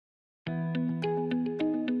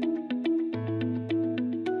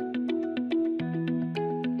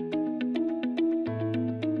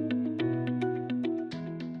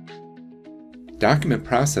Document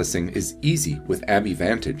processing is easy with ABBYY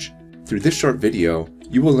Vantage. Through this short video,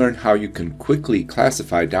 you will learn how you can quickly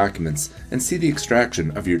classify documents and see the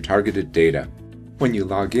extraction of your targeted data. When you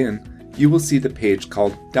log in, you will see the page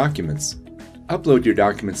called Documents. Upload your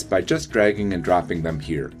documents by just dragging and dropping them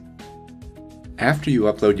here. After you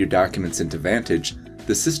upload your documents into Vantage,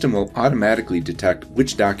 the system will automatically detect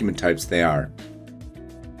which document types they are.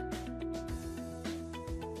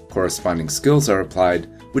 Corresponding skills are applied,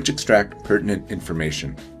 which extract pertinent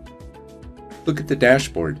information. Look at the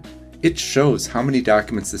dashboard. It shows how many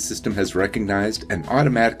documents the system has recognized and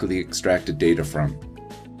automatically extracted data from.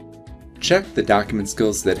 Check the document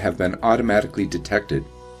skills that have been automatically detected.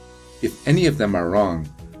 If any of them are wrong,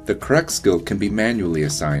 the correct skill can be manually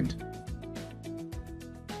assigned.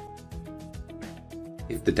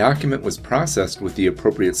 If the document was processed with the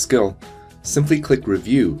appropriate skill, simply click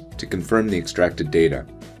Review to confirm the extracted data.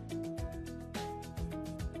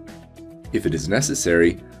 If it is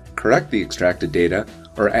necessary, correct the extracted data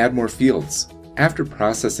or add more fields. After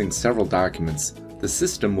processing several documents, the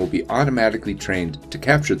system will be automatically trained to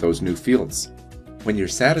capture those new fields. When you're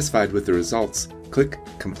satisfied with the results, click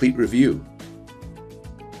Complete Review.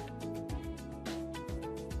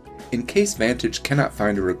 In case Vantage cannot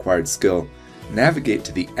find a required skill, navigate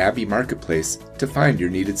to the ABBYY Marketplace to find your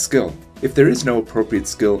needed skill. If there is no appropriate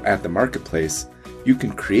skill at the Marketplace, you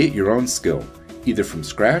can create your own skill, either from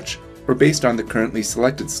scratch or based on the currently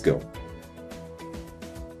selected skill.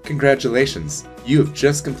 Congratulations! You have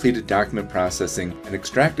just completed document processing and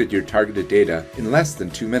extracted your targeted data in less than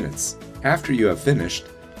 2 minutes. After you have finished,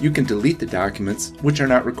 you can delete the documents which are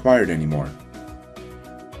not required anymore.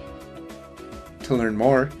 To learn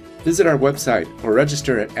more, visit our website or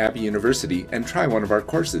register at ABBYY University and try one of our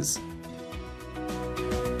courses.